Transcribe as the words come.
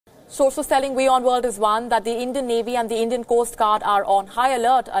Sources telling Wion World is one that the Indian Navy and the Indian Coast Guard are on high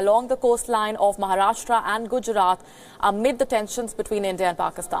alert along the coastline of Maharashtra and Gujarat amid the tensions between India and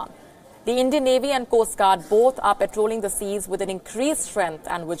Pakistan. The Indian Navy and Coast Guard both are patrolling the seas with an increased strength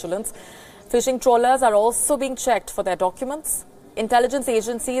and vigilance. Fishing trawlers are also being checked for their documents. Intelligence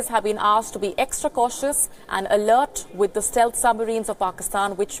agencies have been asked to be extra cautious and alert with the stealth submarines of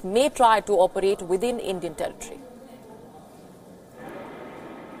Pakistan, which may try to operate within Indian territory.